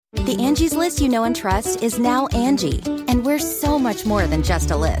The Angie's List you know and trust is now Angie, and we're so much more than just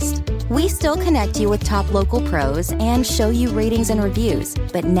a list. We still connect you with top local pros and show you ratings and reviews,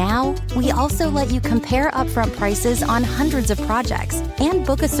 but now we also let you compare upfront prices on hundreds of projects and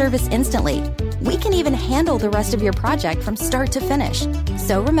book a service instantly. We can even handle the rest of your project from start to finish.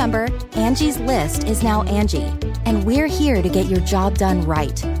 So remember, Angie's List is now Angie, and we're here to get your job done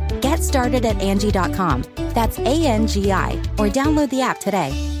right. Get started at Angie.com. That's ANGI, or download the app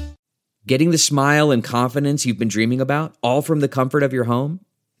today. Getting the smile and confidence you've been dreaming about, all from the comfort of your home,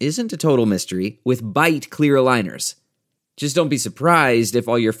 isn't a total mystery with Byte clear aligners. Just don't be surprised if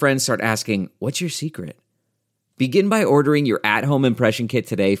all your friends start asking, "What's your secret?" Begin by ordering your at-home impression kit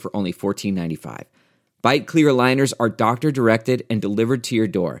today for only $14.95. Byte clear aligners are doctor-directed and delivered to your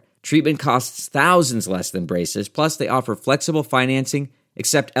door. Treatment costs thousands less than braces, plus they offer flexible financing,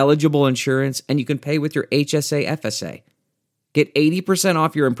 accept eligible insurance, and you can pay with your HSA FSA. Get 80%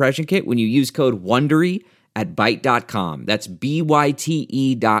 off your impression kit when you use code WONDERY at Byte.com. That's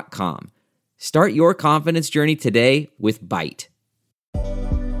BYTE.com. Start your confidence journey today with Byte. Good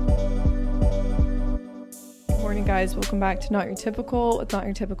morning, guys. Welcome back to Not Your Typical with Not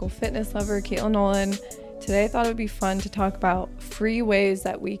Your Typical fitness lover, Caitlin Nolan. Today I thought it would be fun to talk about free ways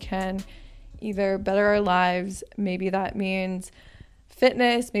that we can either better our lives. Maybe that means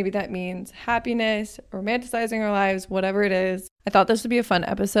fitness, maybe that means happiness, romanticizing our lives, whatever it is. I thought this would be a fun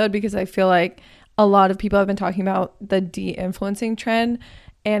episode because I feel like a lot of people have been talking about the de-influencing trend.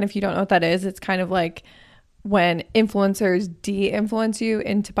 And if you don't know what that is, it's kind of like when influencers de-influence you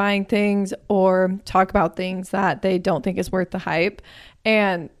into buying things or talk about things that they don't think is worth the hype.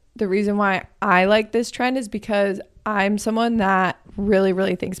 And the reason why I like this trend is because I'm someone that really,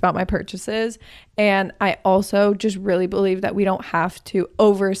 really thinks about my purchases. And I also just really believe that we don't have to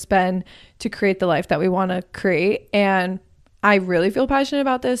overspend to create the life that we want to create. And I really feel passionate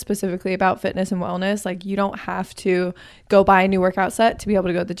about this, specifically about fitness and wellness. Like, you don't have to go buy a new workout set to be able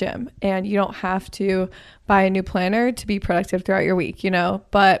to go to the gym. And you don't have to buy a new planner to be productive throughout your week, you know?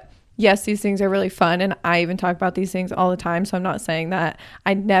 But yes, these things are really fun, and I even talk about these things all the time, so I'm not saying that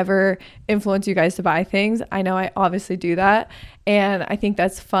I never influence you guys to buy things. I know I obviously do that, and I think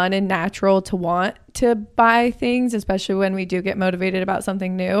that's fun and natural to want to buy things, especially when we do get motivated about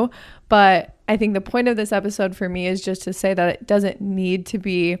something new. But I think the point of this episode for me is just to say that it doesn't need to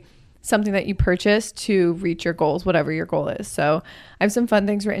be something that you purchase to reach your goals, whatever your goal is. So I have some fun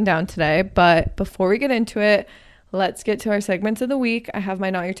things written down today, but before we get into it, let's get to our segments of the week. I have my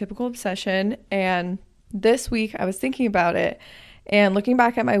Not Your Typical obsession, and this week I was thinking about it and looking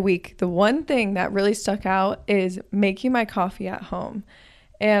back at my week, the one thing that really stuck out is making my coffee at home.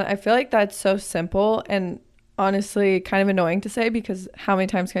 And I feel like that's so simple and honestly kind of annoying to say, because how many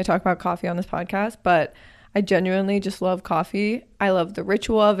times can I talk about coffee on this podcast? But I genuinely just love coffee. I love the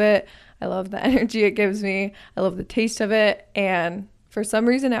ritual of it. I love the energy it gives me. I love the taste of it. And for some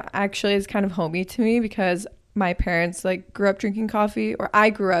reason, it actually is kind of homey to me because my parents grew up drinking coffee, or I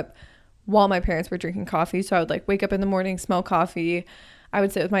grew up while my parents were drinking coffee. So I would wake up in the morning, smell coffee. I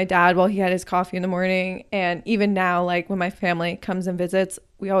would sit with my dad while he had his coffee in the morning. And even now, when my family comes and visits,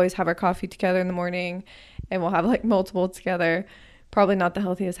 we always have our coffee together in the morning, and we'll have multiple together. Probably not the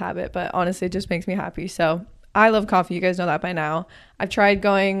healthiest habit, but honestly, it just makes me happy. So I love coffee. You guys know that by now. I've tried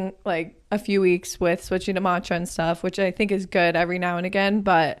going a few weeks with switching to matcha and stuff, which I think is good every now and again,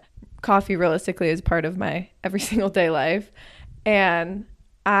 but coffee realistically is part of my every single day life. And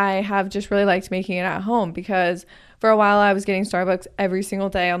I have just really liked making it at home because for a while I was getting Starbucks every single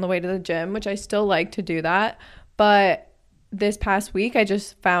day on the way to the gym, which I still like to do that. But this past week I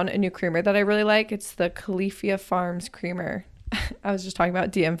just found a new creamer that I really like. It's the Califia Farms creamer. I was just talking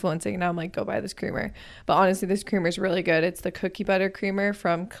about de-influencing. Now I'm go buy this creamer. But honestly, this creamer is really good. It's the cookie butter creamer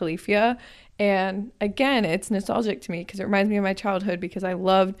from Califia. And again, it's nostalgic to me because it reminds me of my childhood because I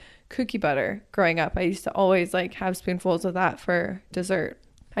loved cookie butter growing up. I used to always have spoonfuls of that for dessert.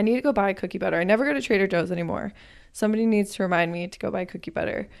 I need to go buy cookie butter. I never go to Trader Joe's anymore. Somebody needs to remind me to go buy cookie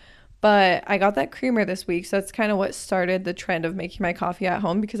butter. But I got that creamer this week, so that's kind of what started the trend of making my coffee at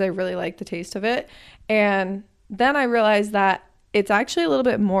home because I really like the taste of it. And then I realized that it's actually a little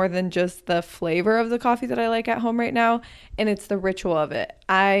bit more than just the flavor of the coffee that I like at home right now, and it's the ritual of it.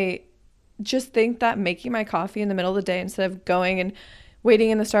 I just think that making my coffee in the middle of the day instead of going and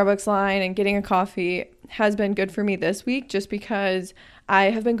waiting in the Starbucks line and getting a coffee has been good for me this week just because I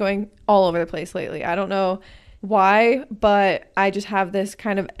have been going all over the place lately. I don't know why, but I just have this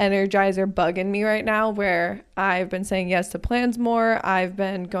kind of energizer bug in me right now where I've been saying yes to plans more. I've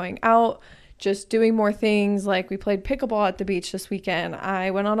been going out, just doing more things. We played pickleball at the beach this weekend.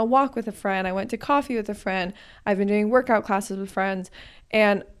 I went on a walk with a friend. I went to coffee with a friend. I've been doing workout classes with friends.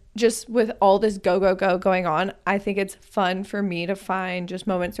 And just with all this go going on, I think it's fun for me to find just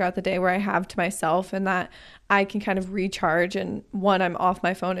moments throughout the day where I have to myself and that I can kind of recharge. And one, I'm off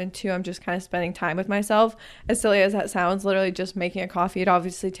my phone, and two, I'm just kind of spending time with myself. As silly as that sounds, literally just making a coffee, it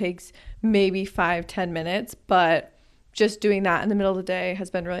obviously takes maybe 5-10 minutes, but just doing that in the middle of the day has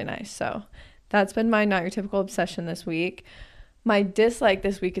been really nice. So that's been my Not Your Typical obsession this week. My dislike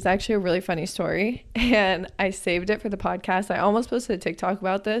this week is actually a really funny story, and I saved it for the podcast. I almost posted a TikTok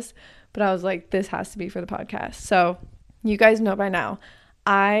about this, but I was like, this has to be for the podcast. So you guys know by now,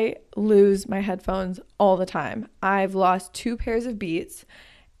 I lose my headphones all the time. I've lost 2 pairs of Beats,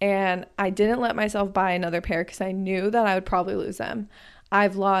 and I didn't let myself buy another pair because I knew that I would probably lose them.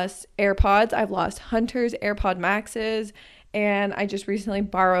 I've lost AirPods. I've lost Hunter's AirPod Maxes. And I just recently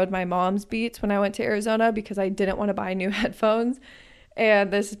borrowed my mom's Beats when I went to Arizona because I didn't want to buy new headphones.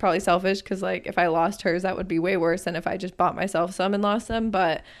 And this is probably selfish because, like, if I lost hers, that would be way worse than if I just bought myself some and lost them.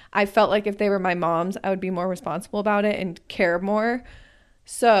 But I felt like if they were my mom's, I would be more responsible about it and care more.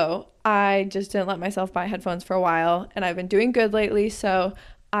 So I just didn't let myself buy headphones for a while. And I've been doing good lately. So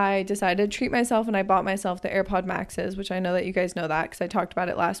I decided to treat myself, and I bought myself the AirPod Maxes, which I know that you guys know that because I talked about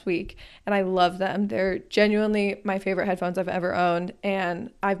it last week, and I love them. They're genuinely my favorite headphones I've ever owned, and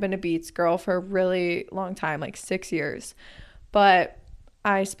I've been a Beats girl for a really long time, like 6 years. But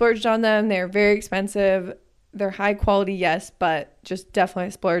I splurged on them. They're very expensive. They're high quality, yes, but just definitely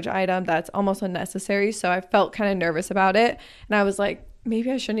a splurge item that's almost unnecessary. So I felt kind of nervous about it, and I was like,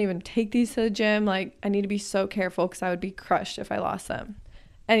 maybe I shouldn't even take these to the gym. Like, I need to be so careful because I would be crushed if I lost them.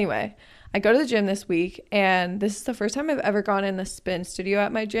 Anyway, I go to the gym this week, and this is the first time I've ever gone in the spin studio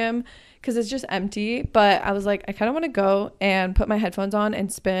at my gym because it's just empty. But I was like, I kind of want to go and put my headphones on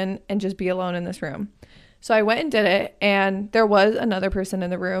and spin and just be alone in this room. So I went and did it, and there was another person in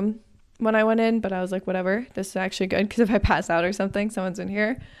the room when I went in, but I was like, whatever, this is actually good because if I pass out or something, someone's in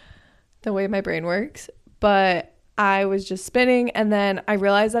here, the way my brain works. But I was just spinning, and then I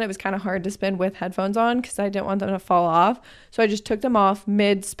realized that it was kind of hard to spin with headphones on because I didn't want them to fall off. So I just took them off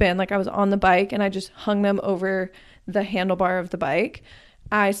mid-spin, like I was on the bike, and I just hung them over the handlebar of the bike.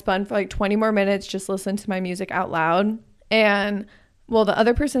 I spun for like 20 more minutes, just listened to my music out loud. And, well, the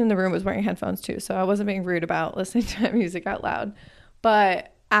other person in the room was wearing headphones too, so I wasn't being rude about listening to my music out loud.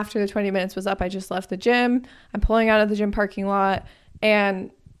 But after the 20 minutes was up, I just left the gym. I'm pulling out of the gym parking lot,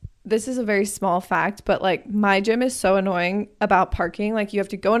 and this is a very small fact, but like my gym is so annoying about parking. Like, you have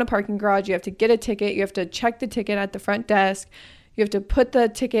to go in a parking garage, you have to get a ticket, you have to check the ticket at the front desk, you have to put the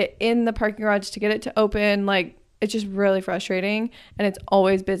ticket in the parking garage to get it to open. Like, it's just really frustrating, and it's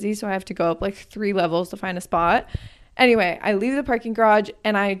always busy, so I have to go up like 3 levels to find a spot. Anyway, I leave the parking garage,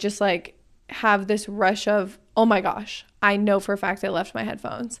 and I just like have this rush of, oh my gosh, I know for a fact I left my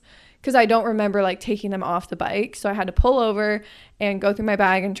headphones. Because I don't remember like taking them off the bike. So I had to pull over and go through my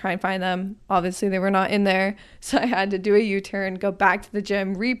bag and try and find them. Obviously, they were not in there. So I had to do a U-turn, go back to the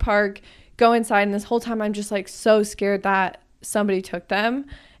gym, repark, go inside. And this whole time I'm just like so scared that somebody took them.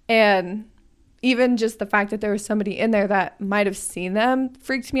 And even just the fact that there was somebody in there that might have seen them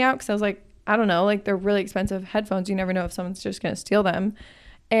freaked me out. Because I was like, I don't know, like they're really expensive headphones. You never know if someone's just going to steal them.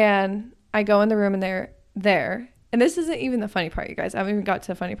 And I go in the room and they're there. And this isn't even the funny part, you guys. I haven't even got to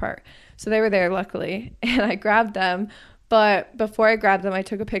the funny part. So they were there, luckily, and I grabbed them. But before I grabbed them, I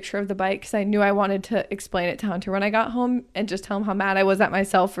took a picture of the bike because I knew I wanted to explain it to Hunter when I got home and just tell him how mad I was at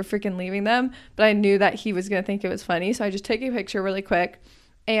myself for freaking leaving them. But I knew that he was going to think it was funny. So I just took a picture really quick,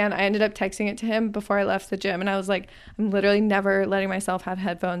 and I ended up texting it to him before I left the gym. And I was like, I'm literally never letting myself have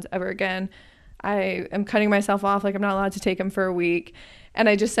headphones ever again. I am cutting myself off. Like, I'm not allowed to take them for a week. And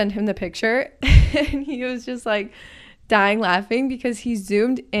I just sent him the picture, and he was just like dying laughing because he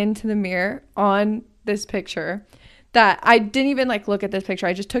zoomed into the mirror on this picture that I didn't even like look at this picture.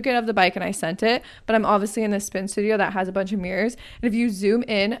 I just took it of the bike and I sent it. But I'm obviously in this spin studio that has a bunch of mirrors. And if you zoom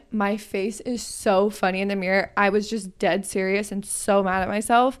in, my face is so funny in the mirror. I was just dead serious and so mad at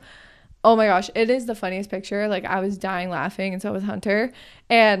myself. Oh my gosh, it is the funniest picture. Like, I was dying laughing, and so was Hunter.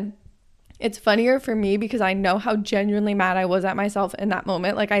 And it's funnier for me because I know how genuinely mad I was at myself in that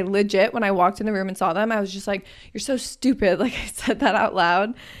moment. Like, I legit, when I walked in the room and saw them, I was just like, you're so stupid. Like, I said that out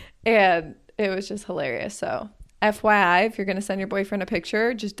loud, and it was just hilarious. So FYI, if you're going to send your boyfriend a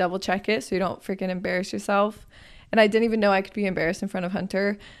picture, just double check it so you don't freaking embarrass yourself. And I didn't even know I could be embarrassed in front of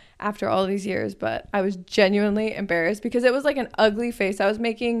Hunter after all these years, but I was genuinely embarrassed because it was like an ugly face I was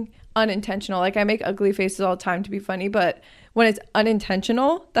making unintentional. Like, I make ugly faces all the time to be funny, but when it's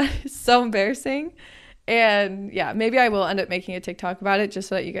unintentional, that is so embarrassing. And yeah, maybe I will end up making a TikTok about it just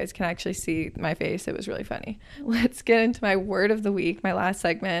so that you guys can actually see my face. It was really funny. Let's get into my word of the week, my last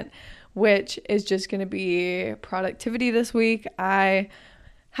segment, which is just going to be productivity this week. I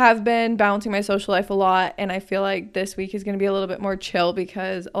have been balancing my social life a lot, and I feel like this week is going to be a little bit more chill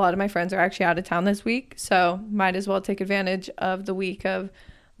because a lot of my friends are actually out of town this week, so might as well take advantage of the week of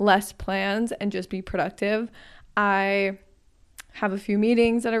less plans and just be productive. I have a few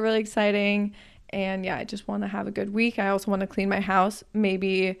meetings that are really exciting, and I just want to have a good week. I also want to clean my house,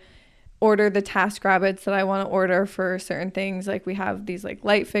 maybe order the TaskRabbits that I want to order for certain things. Like we have these like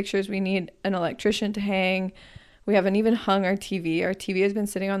light fixtures we need an electrician to hang. We haven't even hung our TV. Our TV has been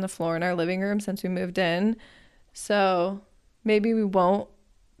sitting on the floor in our living room since we moved in. So maybe we won't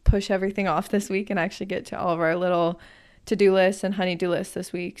push everything off this week and actually get to all of our little to-do lists and honey-do lists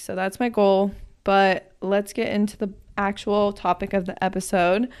this week. So that's my goal. But let's get into the actual topic of the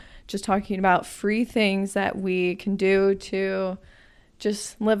episode, just talking about free things that we can do to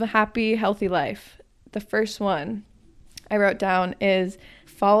just live a happy, healthy life. The first one I wrote down is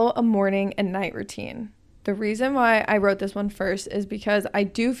follow a morning and night routine. The reason why I wrote this one first is because I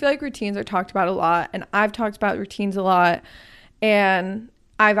do feel like routines are talked about a lot, and I've talked about routines a lot, and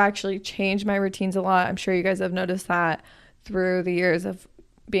I've actually changed my routines a lot. I'm sure you guys have noticed that through the years of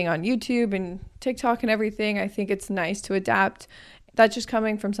being on YouTube and TikTok and everything. I think it's nice to adapt. That's just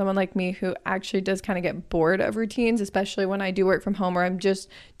coming from someone like me who actually does kind of get bored of routines, especially when I do work from home or I'm just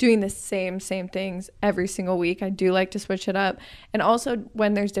doing the same things every single week. I do like to switch it up. And also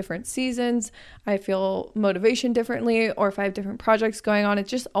when there's different seasons, I feel motivation differently, or if I have different projects going on,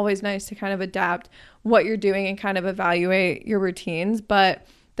 it's just always nice to kind of adapt what you're doing and kind of evaluate your routines. But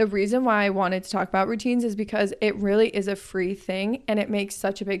the reason why I wanted to talk about routines is because it really is a free thing and it makes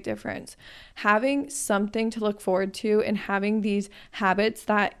such a big difference. Having something to look forward to and having these habits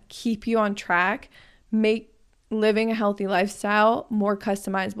that keep you on track make living a healthy lifestyle more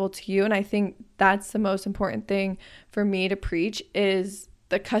customizable to you. And I think that's the most important thing for me to preach, is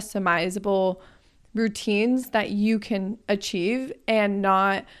the customizable routines that you can achieve and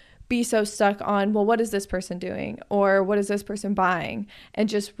not be so stuck on, well, what is this person doing or what is this person buying, and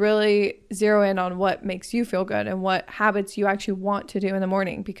just really zero in on what makes you feel good and what habits you actually want to do in the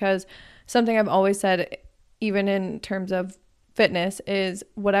morning. Because something I've always said, even in terms of fitness, is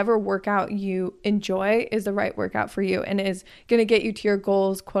whatever workout you enjoy is the right workout for you and is going to get you to your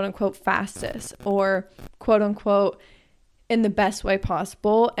goals, quote unquote, fastest, or quote unquote in the best way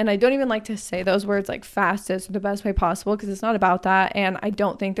possible. And I don't even like to say those words like fastest or the best way possible, because it's not about that. And I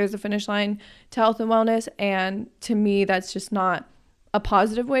don't think there's a finish line to health and wellness. And to me, that's just not a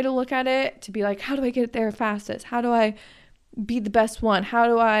positive way to look at it, to be like, how do I get there fastest? How do I be the best one? How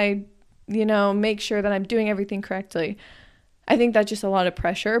do I, make sure that I'm doing everything correctly? I think that's just a lot of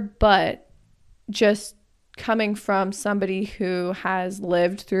pressure. But just coming from somebody who has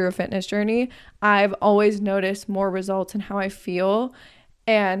lived through a fitness journey, I've always noticed more results in how I feel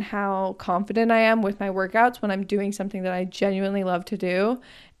and how confident I am with my workouts when I'm doing something that I genuinely love to do.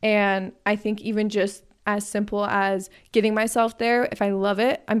 And I think even just as simple as getting myself there, if I love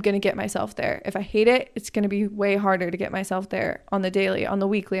it, I'm going to get myself there. If I hate it, it's going to be way harder to get myself there on the daily, on the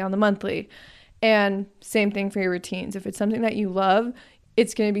weekly, on the monthly. And same thing for your routines. If it's something that you love,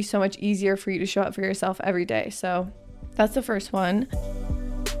 it's going to be so much easier for you to show up for yourself every day. So that's the first one.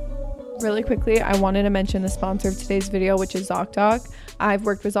 Really quickly, I wanted to mention the sponsor of today's video, which is ZocDoc. I've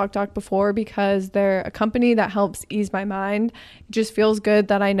worked with ZocDoc before because they're a company that helps ease my mind. It just feels good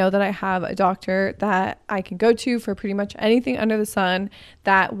that I know that I have a doctor that I can go to for pretty much anything under the sun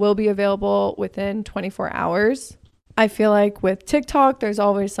that will be available within 24 hours. I feel like with TikTok, there's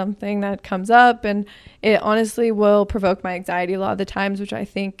always something that comes up, and it honestly will provoke my anxiety a lot of the times, which I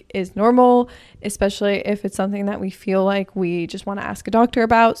think is normal, especially if it's something that we feel like we just want to ask a doctor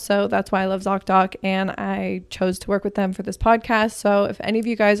about. So that's why I love ZocDoc, and I chose to work with them for this podcast. So if any of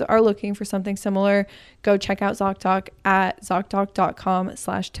you guys are looking for something similar, go check out ZocDoc at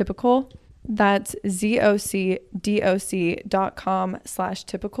ZocDoc.com/typical. That's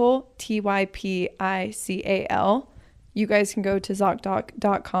ZocDoc.com/typical, TYPICAL. You guys can go to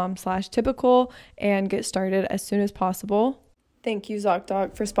ZocDoc.com/typical and get started as soon as possible. Thank you,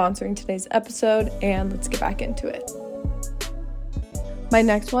 ZocDoc, for sponsoring today's episode, and let's get back into it. My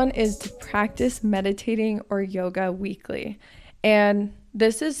next one is to practice meditating or yoga weekly. And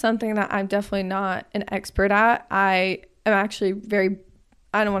this is something that I'm definitely not an expert at. I am actually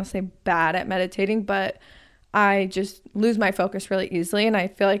I don't want to say bad at meditating, but I just lose my focus really easily, and I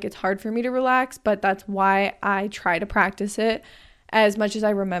feel like it's hard for me to relax, but that's why I try to practice it as much as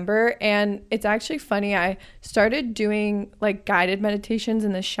I remember. And it's actually funny, I started doing like guided meditations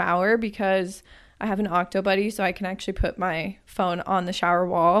in the shower because I have an Octo Buddy, so I can actually put my phone on the shower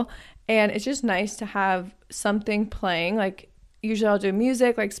wall, and it's just nice to have something playing. Like usually I'll do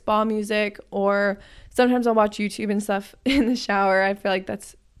music, like spa music, or sometimes I'll watch YouTube and stuff in the shower. I feel like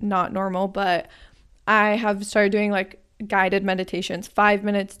that's not normal, but I have started doing like guided meditations, 5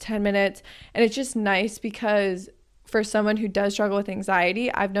 minutes, 10 minutes. And it's just nice because for someone who does struggle with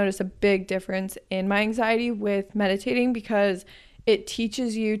anxiety, I've noticed a big difference in my anxiety with meditating because it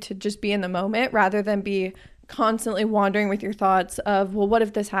teaches you to just be in the moment rather than be constantly wandering with your thoughts of, well, what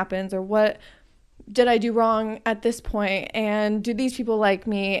if this happens, or what did I do wrong at this point, and do these people like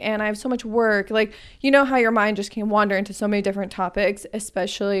me, and I have so much work. Like, you know how your mind just can wander into so many different topics,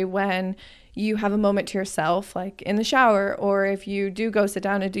 especially when you have a moment to yourself, like in the shower, or if you do go sit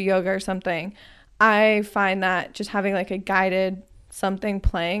down and do yoga or something. I find that just having like a guided something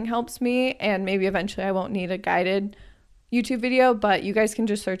playing helps me, and maybe eventually I won't need a guided YouTube video, but you guys can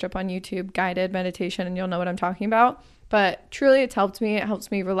just search up on YouTube guided meditation and you'll know what I'm talking about. But truly, it's helped me. It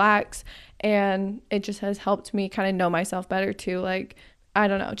helps me relax, and it just has helped me kind of know myself better too. Like, I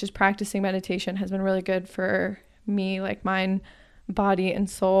don't know, just practicing meditation has been really good for me, like mind, body, and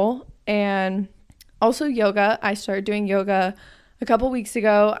soul. And also yoga. I started doing yoga a couple weeks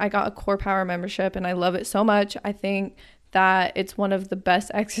ago. I got a Core Power membership and I love it so much. I think that it's one of the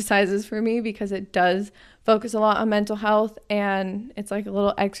best exercises for me because it does focus a lot on mental health, and it's like a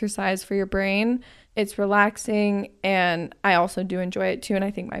little exercise for your brain. It's relaxing, and I also do enjoy it too, and I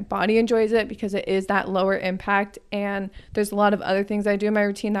think my body enjoys it because it is that lower impact, and there's a lot of other things I do in my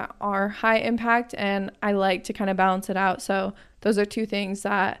routine that are high impact, and I like to kind of balance it out. So those are two things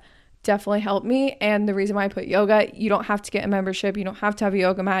that definitely help me. And the reason why I put yoga, you don't have to get a membership, you don't have to have a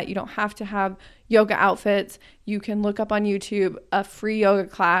yoga mat, you don't have to have yoga outfits. You can look up on YouTube a free yoga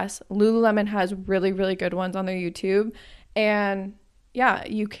class. Lululemon has really, really good ones on their YouTube. And yeah,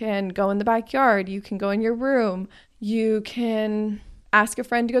 you can go in the backyard, you can go in your room, you can ask a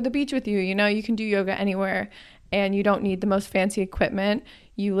friend to go to the beach with you. You know, you can do yoga anywhere, and you don't need the most fancy equipment.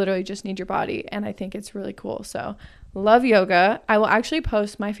 You literally just need your body, and I think it's really cool. So love yoga. I will actually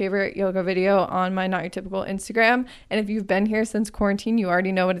post my favorite yoga video on my Not Your Typical Instagram, and if you've been here since quarantine, you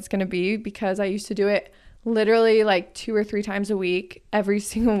already know what it's going to be because I used to do it literally like 2 or 3 times a week, every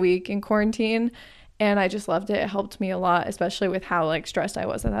single week in quarantine. And I just loved it. It helped me a lot, especially with how like stressed I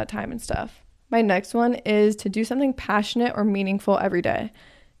was at that time and stuff. My next one is to do something passionate or meaningful every day.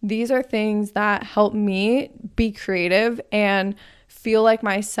 These are things that help me be creative and feel like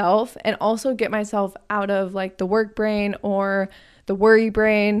myself, and also get myself out of like the work brain or the worry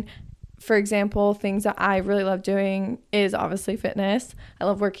brain. For example, things that I really love doing is obviously fitness. I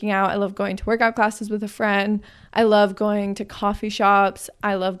love working out. I love going to workout classes with a friend. I love going to coffee shops.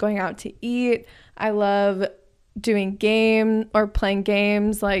 I love going out to eat. I love doing playing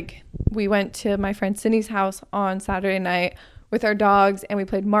games. Like, we went to my friend Cindy's house on Saturday night with our dogs and we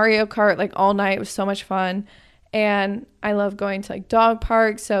played Mario Kart like all night. It was so much fun. And I love going to like dog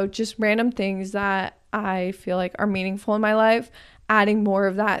parks. So just random things that I feel like are meaningful in my life. Adding more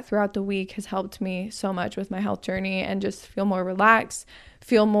of that throughout the week has helped me so much with my health journey, and just feel more relaxed,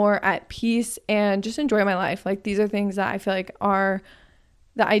 feel more at peace, and just enjoy my life. Like, these are things that I feel like are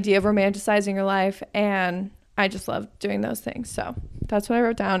the idea of romanticizing your life, and I just love doing those things. So that's what I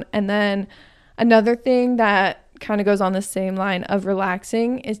wrote down. And then another thing that kind of goes on the same line of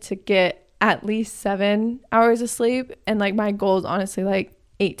relaxing is to get at least 7 hours of sleep. And like, my goal is honestly like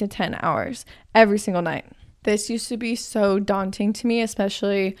 8 to 10 hours every single night. This used to be so daunting to me,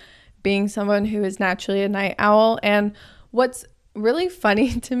 especially being someone who is naturally a night owl. And what's really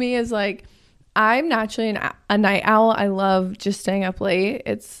funny to me is like, I'm naturally a night owl. I love just staying up late.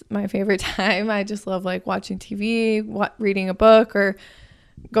 It's my favorite time. I just love like watching TV, reading a book, or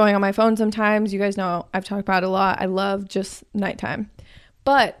going on my phone sometimes. You guys know I've talked about it a lot. I love just nighttime.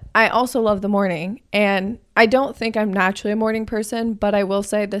 But I also love the morning, and I don't think I'm naturally a morning person, but I will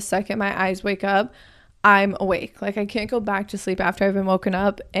say the second my eyes wake up, I'm awake. Like, I can't go back to sleep after I've been woken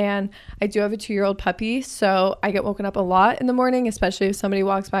up. And I do have a 2-year-old puppy, so I get woken up a lot in the morning, especially if somebody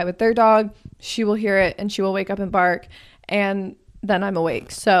walks by with their dog. She will hear it and she will wake up and bark, and then I'm awake.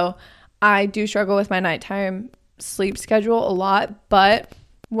 So I do struggle with my nighttime sleep schedule a lot, but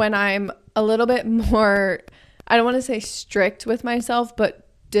when I'm a little bit more, I don't want to say strict with myself, but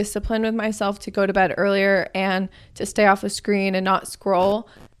disciplined with myself to go to bed earlier and to stay off the screen and not scroll,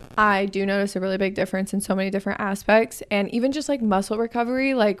 I do notice a really big difference in so many different aspects. And even just like muscle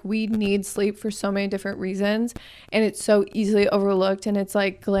recovery, like, we need sleep for so many different reasons, and it's so easily overlooked, and it's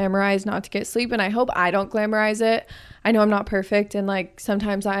like glamorized not to get sleep. And I hope I don't glamorize it. I know I'm not perfect, and like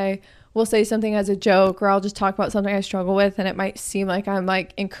sometimes I will say something as a joke, or I'll just talk about something I struggle with, and it might seem like I'm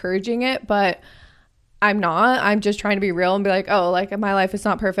like encouraging it, but I'm not. I'm just trying to be real and be like, oh, like, my life is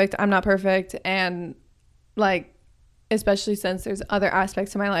not perfect. I'm not perfect. And like, especially since there's other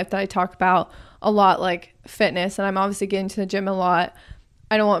aspects of my life that I talk about a lot, like fitness, and I'm obviously getting to the gym a lot.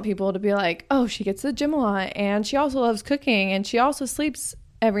 I don't want people to be like, oh, she gets to the gym a lot and she also loves cooking and she also sleeps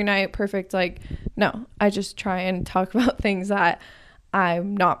every night perfect. Like, no, I just try and talk about things that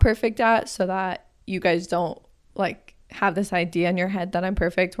I'm not perfect at so that you guys don't like have this idea in your head that I'm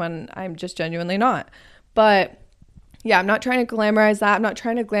perfect when I'm just genuinely not. But yeah, I'm not trying to glamorize that. I'm not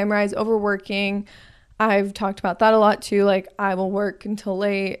trying to glamorize overworking. I've talked about that a lot too. Like, I will work until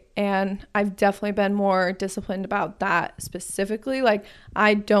late, and I've definitely been more disciplined about that specifically. Like,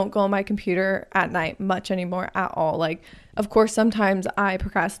 I don't go on my computer at night much anymore at all. Like, of course, sometimes I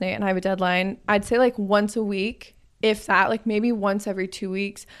procrastinate and I have a deadline. I'd say like once a week, if that, like maybe once every 2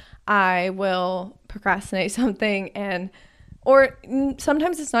 weeks, I will procrastinate something. Or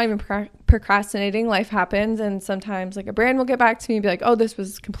sometimes it's not even procrastinating. Life happens, and sometimes like a brand will get back to me and be like, oh, this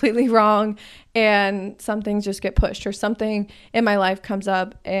was completely wrong, and some things just get pushed, or something in my life comes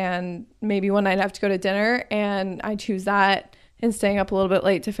up, and maybe one night I have to go to dinner and I choose that and staying up a little bit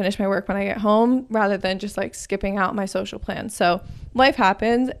late to finish my work when I get home rather than just like skipping out my social plans. So life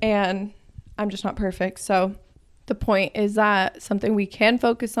happens, and I'm just not perfect. So the point is that something we can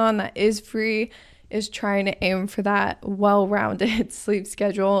focus on that is free is trying to aim for that well-rounded sleep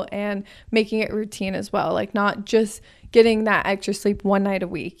schedule and making it routine as well. Like, not just getting that extra sleep one night a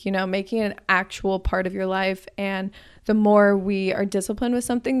week, you know, making it an actual part of your life. And the more we are disciplined with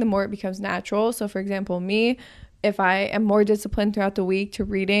something, the more it becomes natural. So for example, me, if I am more disciplined throughout the week to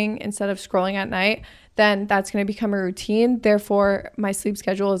reading instead of scrolling at night, then that's going to become a routine. Therefore, my sleep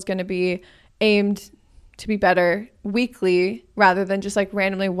schedule is going to be aimed to be better weekly rather than just like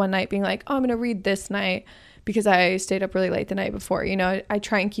randomly one night being like, oh, I'm going to read this night because I stayed up really late the night before. You know, I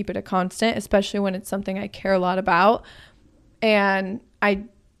try and keep it a constant, especially when it's something I care a lot about. And I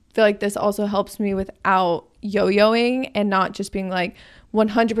feel like this also helps me without yo-yoing and not just being like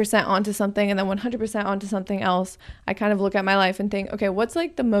 100% onto something and then 100% onto something else. I kind of look at my life and think, okay, what's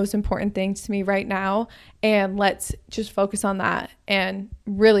like the most important things to me right now? And let's just focus on that and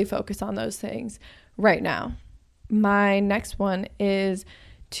really focus on those things right now. My next one is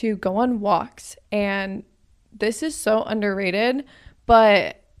to go on walks. And this is so underrated,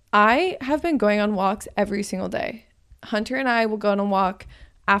 but I have been going on walks every single day. Hunter and I will go on a walk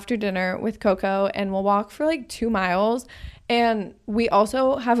after dinner with Coco, and we'll walk for like 2 miles. And we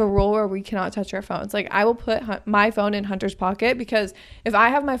also have a rule where we cannot touch our phones. Like, I will put my phone in Hunter's pocket, because if I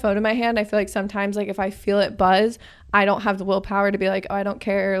have my phone in my hand, I feel like sometimes, like, if I feel it buzz, I don't have the willpower to be like, oh, I don't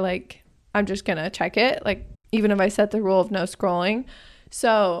care. Like, I'm just going to check it. Like, even if I set the rule of no scrolling.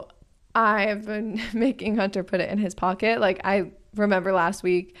 So I've been making Hunter put it in his pocket. Like, I remember last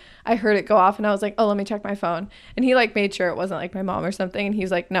week I heard it go off and I was like, oh, let me check my phone. And he like made sure it wasn't like my mom or something. And he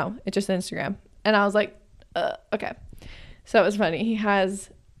was like, no, it's just Instagram. And I was like, okay. So it was funny. He has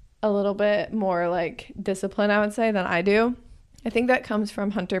a little bit more like discipline, I would say, than I do. I think that comes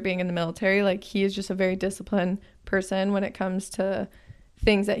from Hunter being in the military. Like, he is just a very disciplined person when it comes to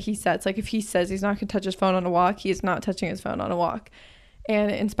things that he sets. Like, if he says he's not going to touch his phone on a walk, he is not touching his phone on a walk.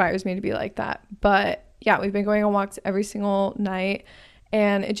 And it inspires me to be like that. But yeah, we've been going on walks every single night,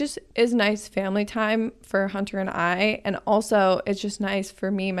 and it just is nice family time for Hunter and I. And also, it's just nice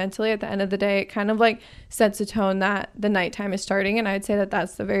for me mentally. At the end of the day, it kind of like sets a tone that the nighttime is starting. And I'd say that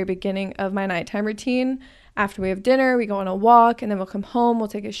that's the very beginning of my nighttime routine. After we have dinner, we go on a walk, and then we'll come home, we'll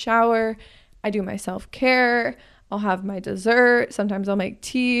take a shower. I do my self-care. I'll have my dessert. Sometimes I'll make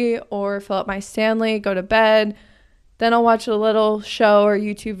tea or fill up my Stanley, go to bed. Then I'll watch a little show or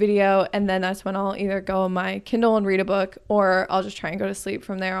YouTube video, and then that's when I'll either go on my Kindle and read a book, or I'll just try and go to sleep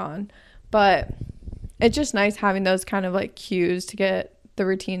from there on. But it's just nice having those kind of like cues to get the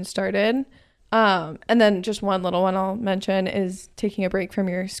routine started. And then just one little one I'll mention is taking a break from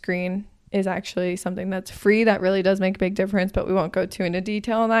your screen is actually something that's free that really does make a big difference, but we won't go too into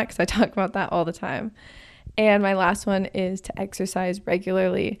detail on that because I talk about that all the time. And my last one is to exercise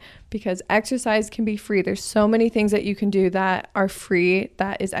regularly, because exercise can be free. There's so many things that you can do that are free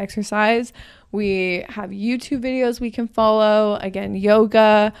that is exercise. We have YouTube videos we can follow. Again,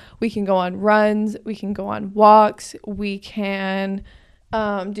 yoga. We can go on runs. We can go on walks. We can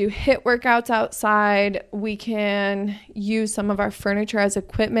do HIIT workouts outside. We can use some of our furniture as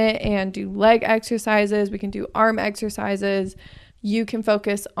equipment and do leg exercises. We can do arm exercises. You can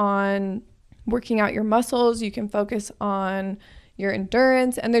focus on working out your muscles. You can focus on your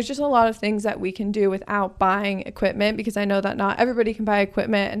endurance. And there's just a lot of things that we can do without buying equipment, because I know that not everybody can buy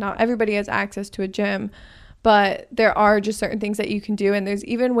equipment and not everybody has access to a gym, but there are just certain things that you can do. And there's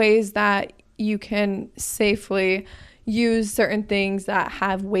even ways that you can safely use certain things that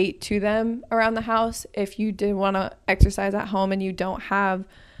have weight to them around the house. If you did want to exercise at home and you don't have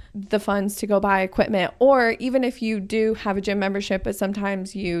the funds to go buy equipment. Or even if you do have a gym membership, but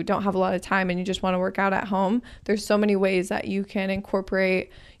sometimes you don't have a lot of time and you just want to work out at home, there's so many ways that you can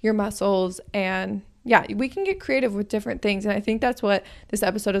incorporate your muscles. And yeah, we can get creative with different things. And I think that's what this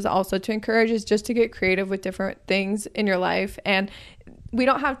episode is also to encourage, is just to get creative with different things in your life. And we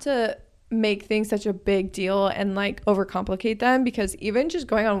don't have to make things such a big deal and like overcomplicate them, because even just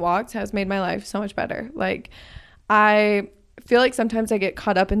going on walks has made my life so much better. Like, I feel like sometimes I get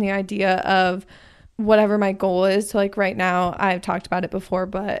caught up in the idea of whatever my goal is. So like right now, I've talked about it before,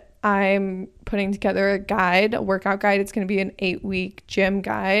 but I'm putting together a guide, a workout guide. It's going to be an 8-week gym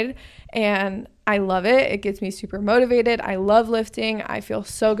guide, and I love it. It gets me super motivated. I love lifting. I feel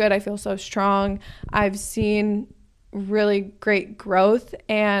so good. I feel so strong. I've seen really great growth,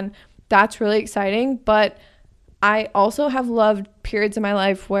 and that's really exciting. But I also have loved periods in my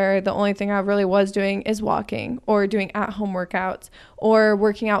life where the only thing I really was doing is walking, or doing at-home workouts, or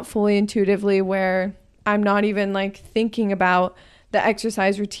working out fully intuitively, where I'm not even like thinking about the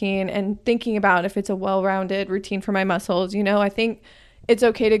exercise routine and thinking about if it's a well-rounded routine for my muscles. You know, I think it's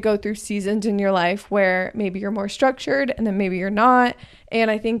okay to go through seasons in your life where maybe you're more structured and then maybe you're not. And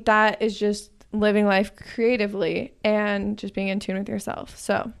I think that is just living life creatively and just being in tune with yourself.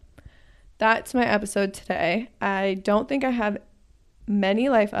 So that's my episode today. I don't think I have many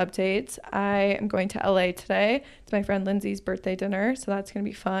life updates. I am going to LA today. It's my friend Lindsay's birthday dinner, so that's going to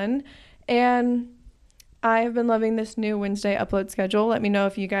be fun. And I have been loving this new Wednesday upload schedule. Let me know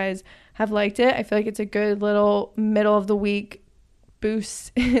if you guys have liked it. I feel like it's a good little middle of the week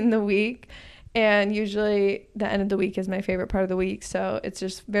boost in the week. And usually the end of the week is my favorite part of the week. So it's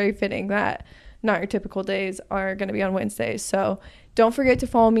just very fitting that Not Your Typical days are going to be on Wednesdays. So don't forget to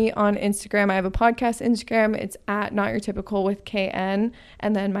follow me on Instagram. I have a podcast Instagram. It's at Not Your Typical with KN.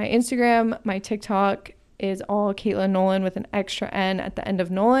 And then my Instagram, my TikTok is all Caitlin Nolan with an extra N at the end of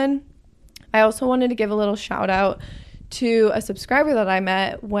Nolan. I also wanted to give a little shout out to a subscriber that I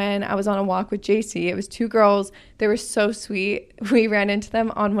met when I was on a walk with JC. It was 2 girls. They were so sweet. We ran into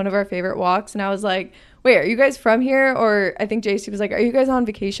them on one of our favorite walks, and I was like, wait, are you guys from here? Or I think JC was like, are you guys on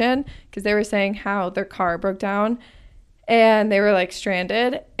vacation? Because they were saying how their car broke down and they were like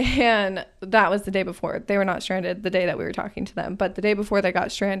stranded. And that was the day before. They were not stranded the day that we were talking to them, but the day before they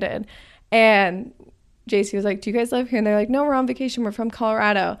got stranded. And JC was like, do you guys live here? And they're like, no, we're on vacation. We're from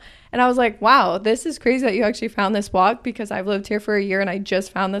Colorado. And I was like, wow, this is crazy that you actually found this walk, because I've lived here for a year and I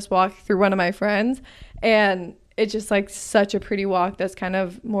just found this walk through one of my friends. And it's just like such a pretty walk that's kind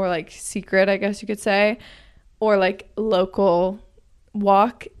of more like secret, I guess you could say, or like local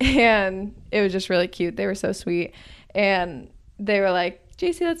walk. And it was just really cute. They were so sweet. And they were like,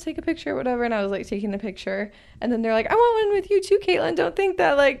 JC, let's take a picture or whatever. And I was like taking the picture. And then they're like, I want one with you too, Caitlin. Don't think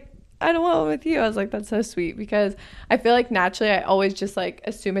that like I don't want one with you. I was like, that's so sweet, because I feel like naturally I always just like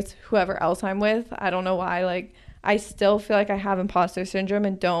assume it's whoever else I'm with. I don't know why. Like, I still feel like I have imposter syndrome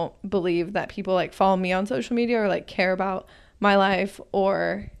and don't believe that people like follow me on social media or like care about my life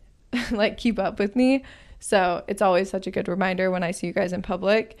or like keep up with me. So it's always such a good reminder when I see you guys in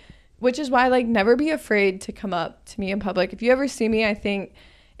public, which is why like never be afraid to come up to me in public. If you ever see me, I think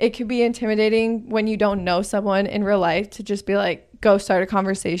it could be intimidating when you don't know someone in real life to just be like, go start a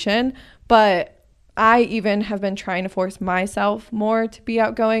conversation. But I even have been trying to force myself more to be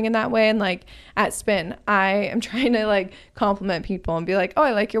outgoing in that way. And like at Spin, I am trying to like compliment people and be like, oh,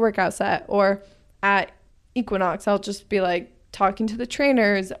 I like your workout set. Or at Equinox, I'll just be like talking to the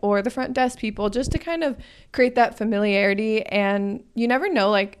trainers or the front desk people, just to kind of create that familiarity. And you never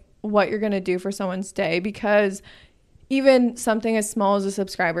know like what you're going to do for someone's day, because even something as small as a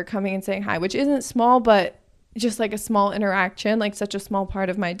subscriber coming and saying hi, which isn't small, but just like a small interaction, like such a small part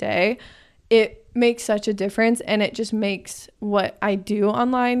of my day, it makes such a difference. And it just makes what I do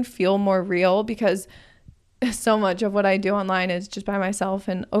online feel more real, because so much of what I do online is just by myself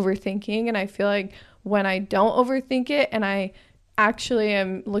and overthinking. And I feel like when I don't overthink it and I actually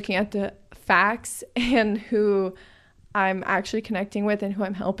am looking at the facts and who I'm actually connecting with and who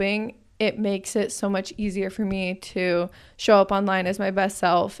I'm helping, it makes it so much easier for me to show up online as my best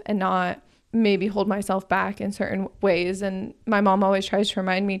self and not maybe hold myself back in certain ways. And my mom always tries to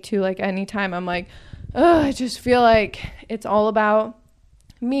remind me too, like anytime I'm like, oh, I just feel like it's all about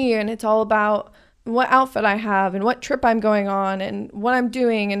me and it's all about what outfit I have and what trip I'm going on and what I'm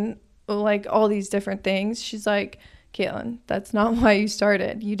doing and like all these different things. She's like, Caitlin, that's not why you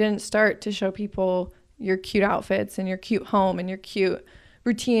started. You didn't start to show people your cute outfits and your cute home and your cute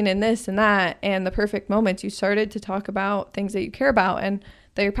routine and this and that and the perfect moments. You started to talk about things that you care about and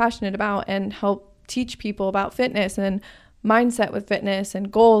that you're passionate about and help teach people about fitness and mindset with fitness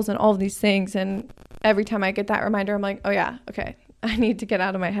and goals and all of these things. And every time I get that reminder, I'm like, oh yeah, okay, I need to get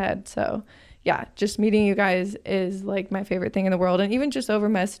out of my head. So yeah, just meeting you guys is like my favorite thing in the world, and even just over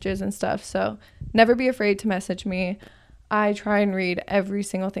messages and stuff. So never be afraid to message me. I try and read every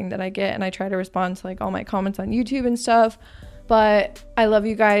single thing that I get, and I try to respond to like all my comments on YouTube and stuff. But I love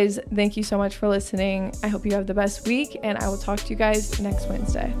you guys. Thank you so much for listening. I hope you have the best week, and I will talk to you guys next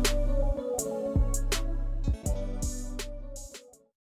Wednesday.